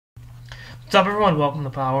What's up, everyone? Welcome to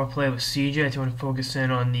Power Play with CJ. I just want to focus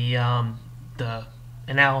in on the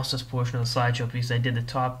analysis portion of the slideshow because I did the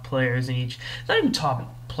top players in each. Not even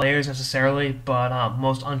top players necessarily, but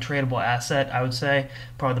most untradeable asset. I would say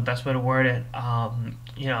probably the best way to word it. And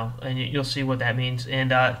you'll see what that means.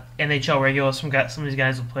 And NHL regulars, some of these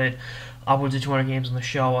guys have played upwards of 200 games on the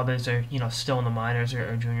show. Others are still in the minors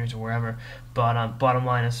or juniors or wherever. But bottom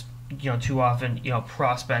line is, too often,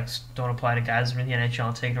 prospects don't apply to guys who are in the NHL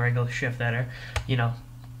and taking a regular shift that are,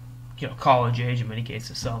 college age in many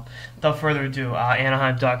cases. So, without further ado,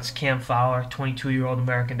 Anaheim Ducks, Cam Fowler, 22-year-old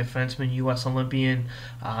American defenseman, U.S. Olympian,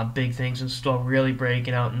 big things in store, really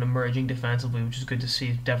breaking out and emerging defensively, which is good to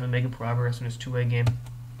see. Definitely making progress in his two-way game.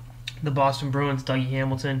 The Boston Bruins, Dougie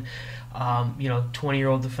Hamilton,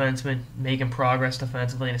 20-year-old defenseman, making progress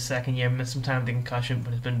defensively in his second year. Missed some time with the concussion, but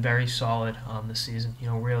has been very solid this season.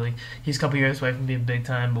 Really, he's a couple years away from being big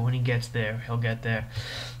time, but when he gets there, he'll get there.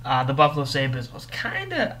 The Buffalo Sabres was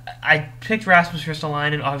I picked Rasmus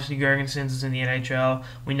Ristolainen. Obviously, Jorgensen's is in the NHL.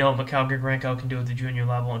 We know what Mikhail Grigorenko can do at the junior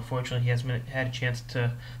level. Unfortunately, he hasn't had a chance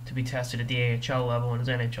to be tested at the AHL level, and his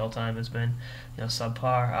NHL time has been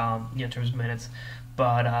subpar in terms of minutes.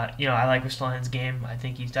 But, I like Ristolainen's game. I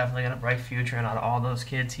think he's definitely got a bright future, and out of all those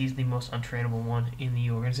kids, he's the most untradeable one in the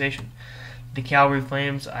organization. The Calgary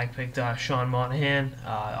Flames, I picked Sean Monahan.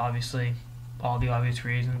 Obviously, all the obvious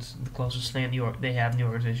reasons. The closest thing they have in the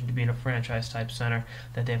organization to being a franchise-type center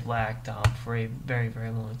that they've lacked for a very, very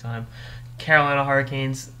long time. Carolina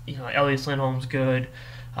Hurricanes, Elias Lindholm's good.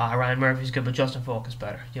 Ryan Murphy's good, but Justin Falk is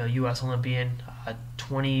better. U.S. Olympian,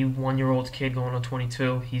 21-year-old kid going on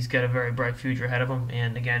 22. He's got a very bright future ahead of him.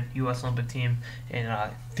 And again, U.S. Olympic team,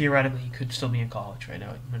 and theoretically he could still be in college right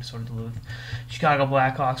now at Minnesota Duluth. Chicago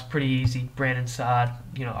Blackhawks, pretty easy. Brandon Saad,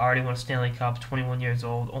 already won a Stanley Cup, 21 years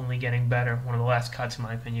old, only getting better. One of the last cuts, in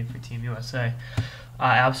my opinion, for Team USA.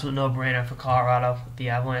 Absolute no-brainer for Colorado. The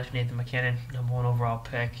Avalanche, Nathan McKinnon, #1 overall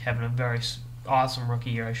pick, having a very awesome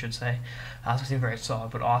rookie year, I should say. I was going to say very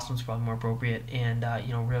solid, but awesome is probably more appropriate, and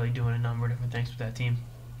really doing a number of different things with that team.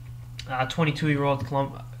 22-year-old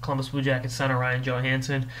Columbus Blue Jackets center Ryan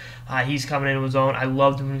Johansson. He's coming into his own. I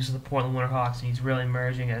loved him when he was with the Portland Winterhawks, and he's really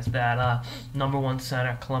emerging as that #1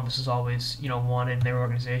 center Columbus has always wanted in their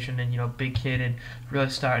organization, and big kid and really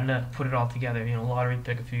starting to put it all together. Lottery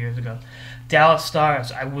pick a few years ago. Dallas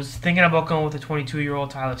Stars. I was thinking about going with the 22-year-old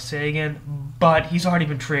Tyler Seguin, but he's already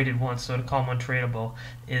been traded once, so to call him untradeable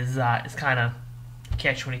is kind of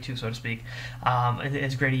catch-22, so to speak,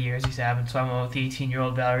 as great a year as he's having. So I went with the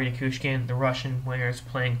 18-year-old Valery Nikushkin. The Russian winger is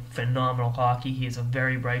playing phenomenal hockey. He has a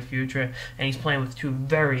very bright future, and he's playing with two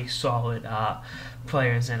very solid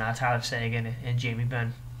players in Tyler Seguin and Jamie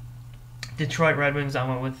Benn. Detroit Red Wings, I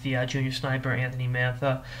went with the junior sniper, Anthony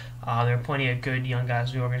Mantha. There are plenty of good young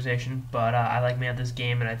guys in the organization, but I like Mantha's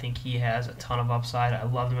game, and I think he has a ton of upside. I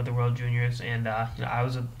loved him at the World Juniors, and I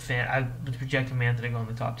was a fan. I was projecting Mantha to go in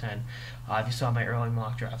the top 10. If you saw my early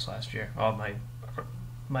mock drafts last year, or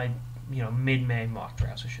my mid-May mock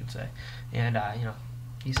drafts, I should say, and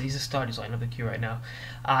he's a stud. He's lighting up the queue right now.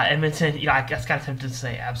 Edmonton, I guess kind of tempted to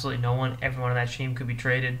say absolutely no one. Everyone on that team could be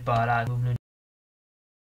traded, but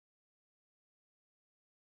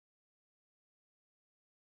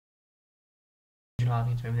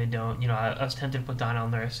Hopkins, maybe they don't. I was tempted to put Donnell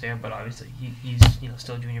Nurse there, but obviously he's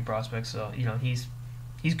still a junior prospect, so he's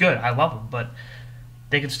good. I love him, but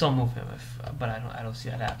they could still move him but I don't see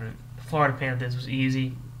that happening. Florida Panthers was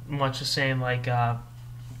easy, much the same like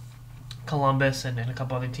Columbus and a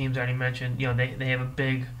couple other teams I already mentioned. They have a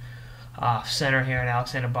big center here in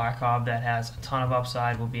Alexander Barkov that has a ton of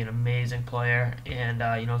upside, will be an amazing player, and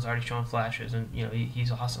has already shown flashes, and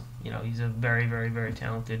he's awesome. He's a very, very, very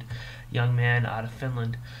talented young man out of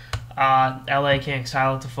Finland. LA Kings,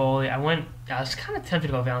 Tyler Toffoli. I was kind of tempted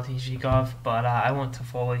to go Valentin Zhikov, but I went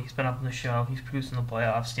Toffoli. He's been up in the show. He's produced in the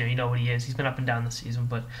playoffs. You know what he is. He's been up and down the season,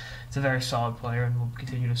 but it's a very solid player and will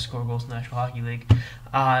continue to score goals in the National Hockey League.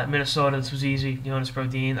 Minnesota, this was easy. Jonas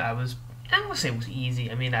Brodin, I don't want to say it was easy.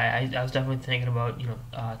 I mean, I was definitely thinking about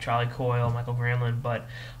Charlie Coyle, Michael Granlund, but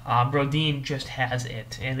Brodin just has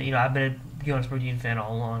it, and I've been a Jonas Brodin fan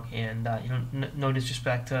all along, and no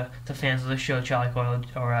disrespect to fans of the show, Charlie Coyle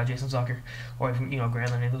or Jason Zucker, or even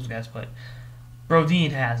Granlund, any of those guys, but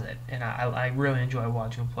Brodin has it, and I really enjoy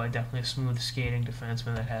watching him play. Definitely a smooth skating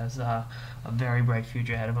defenseman that has a very bright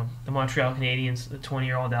future ahead of him. The Montreal Canadiens, the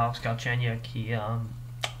 20-year-old Alex Galchenyuk,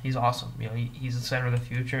 he's awesome. He's the center of the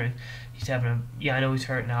future. He's having I know he's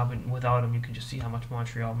hurt now, but without him, you can just see how much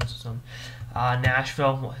Montreal misses him.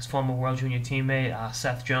 Nashville, his former World Junior teammate,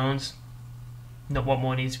 Seth Jones. What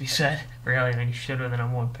more needs to be said? Really, I mean, he should have been the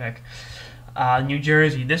 #1 pick. New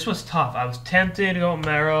Jersey. This was tough. I was tempted to go with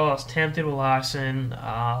Merrill. I was tempted with Larson.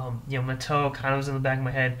 Mateau kind of was in the back of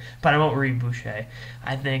my head, but I won't read Boucher.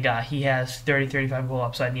 I think he has 30, 35 goal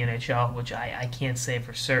upside in the NHL, which I can't say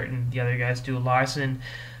for certain. The other guys do. Larson,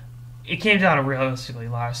 it came down to realistically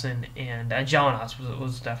Larson and Jelinas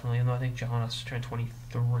was definitely, I think Jelinas turned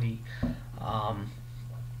 23.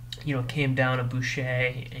 Came down to Boucher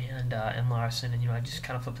and Larson, and I just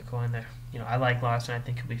kind of flipped the coin there. I like Larson. I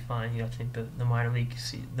think he'll be fine. I think the minor league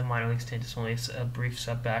stint is only a brief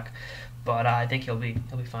setback, but I think he'll be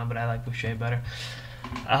fine. But I like Boucher better.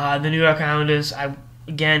 The New York Islanders.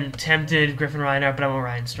 Again tempted Griffin Reinhart, but I want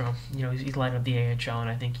Ryan Strome. He's lighting up the AHL, and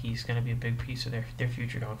I think he's going to be a big piece of their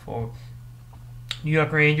future going forward. New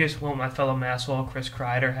York Rangers, my fellow Maxwell, Chris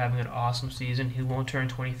Kreider, having an awesome season. He won't turn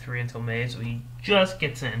 23 until May, so he just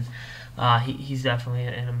gets in. He's definitely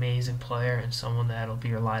an amazing player and someone that'll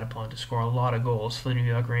be relied upon to score a lot of goals for the New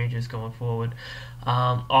York Rangers going forward.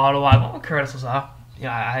 Ottawa, I went with Curtis Lazar.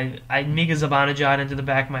 I Mika Zibanejad into the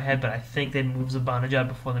back of my head, but I think they'd move Zibanejad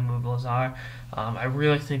before they move Lazar. I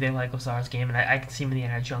really think they like Lazar's game, and I can see him in the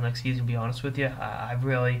NHL next season, to be honest with you. I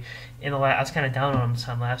really, I was kind of down on him this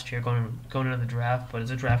time last year going into the draft, but as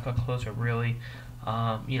the draft got closer, I really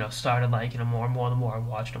started liking him more and more the more I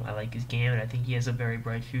watched him. I like his game, and I think he has a very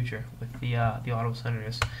bright future with the Ottawa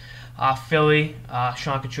Senators. Philly,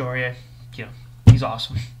 Sean Couturier, he's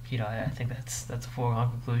awesome. I think that's a foregone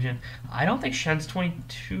conclusion. I don't think Shen's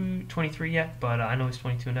 22, 23 yet, but I know he's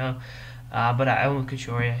 22 now. But I own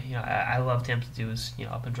Couturier. I loved him to do his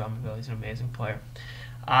up and Drummondville. He's an amazing player.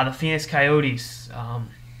 The Phoenix Coyotes,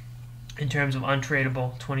 in terms of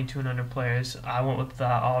untradeable 22 and under players, I went with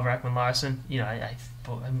Oliver Ekman-Larsson.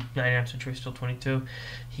 I'm 99% sure he's still 22.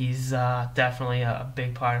 He's definitely a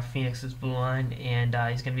big part of Phoenix's blue line, and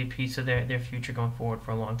he's going to be a piece of their future going forward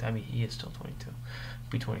for a long time. He is still 22.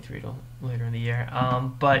 Be 23 later in the year.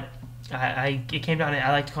 But it came down to,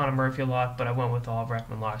 I liked Connor Murphy a lot, but I went with Oliver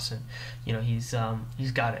Ekman-Larsson.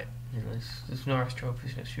 He's got it. There's Norris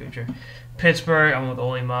trophies in his future. Pittsburgh, I went with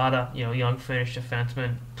Ole Mata. Young Finnish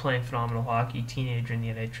defenseman, playing phenomenal hockey, teenager in the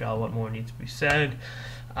NHL. What more needs to be said?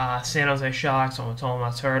 San Jose Sharks, I went with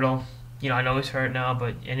Tomas Hertl. I know he's hurt now,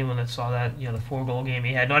 but anyone that saw that, the 4-goal game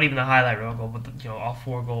he had, not even the highlight reel goal, but all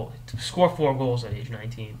 4 goals, to score 4 goals at age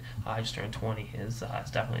 19, just turned 20, is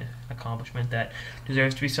definitely an accomplishment that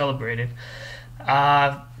deserves to be celebrated.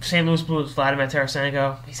 St. Louis Blues, Vladimir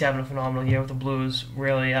Tarasenko, he's having a phenomenal year with the Blues.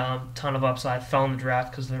 Really, ton of upside. Fell in the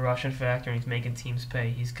draft because of the Russian factor, and he's making teams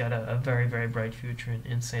pay. He's got a very, very bright future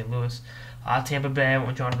in St. Louis. Tampa Bay, I went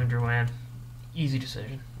with Jonathan Drouin. Easy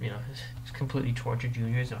decision. He's completely tortured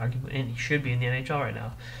juniors, and he should be in the NHL right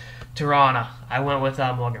now. Toronto, I went with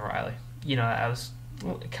Morgan Riley.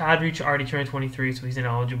 Kadri already turned 23, so he's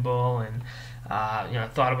ineligible, and I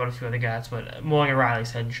thought about a few other guys, but Morgan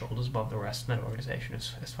Riley's head and shoulders above the rest of that organization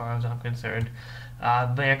as far as I'm concerned.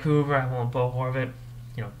 Vancouver, I went with Bo Horvat.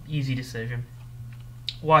 Easy decision.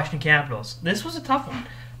 Washington Capitals. This was a tough one.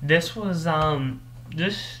 This was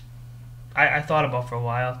I thought about for a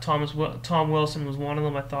while. Tom Wilson was one of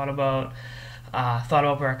them I thought about. Thought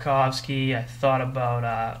about Burakovsky. I thought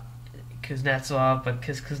about Kuznetsov, but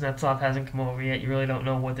because Kuznetsov hasn't come over yet, you really don't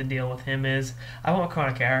know what the deal with him is. I went with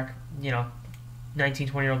Connor Carrick, 19,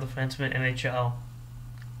 20-year-old defenseman, NHL.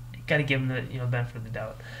 Got to give him the benefit of the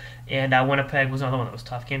doubt. And Winnipeg was another one that was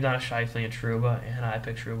tough. Came down to Scheifele and Trouba, and I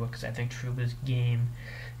picked Trouba because I think Trouba's game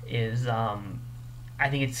is I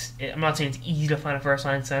think I'm not saying it's easy to find a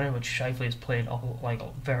first-line center, which Scheifele has played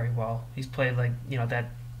very well. He's played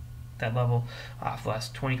that level for the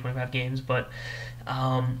last 20, 25 games, but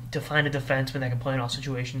to find a defenseman that can play in all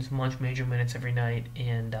situations, munch major minutes every night,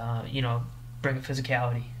 and bring a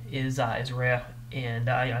physicality is rare. And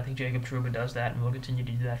I think Jacob Trouba does that, and will continue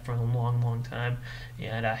to do that for a long, long time.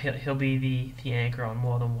 And he'll be the anchor on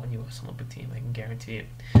more than one U.S. Olympic team, I can guarantee it.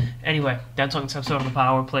 Anyway, that's on this episode of the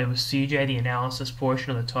Power Play with CJ, the analysis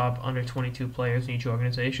portion of the top under 22 players in each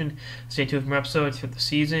organization. Stay tuned for more episodes for the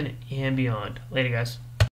season and beyond. Later, guys.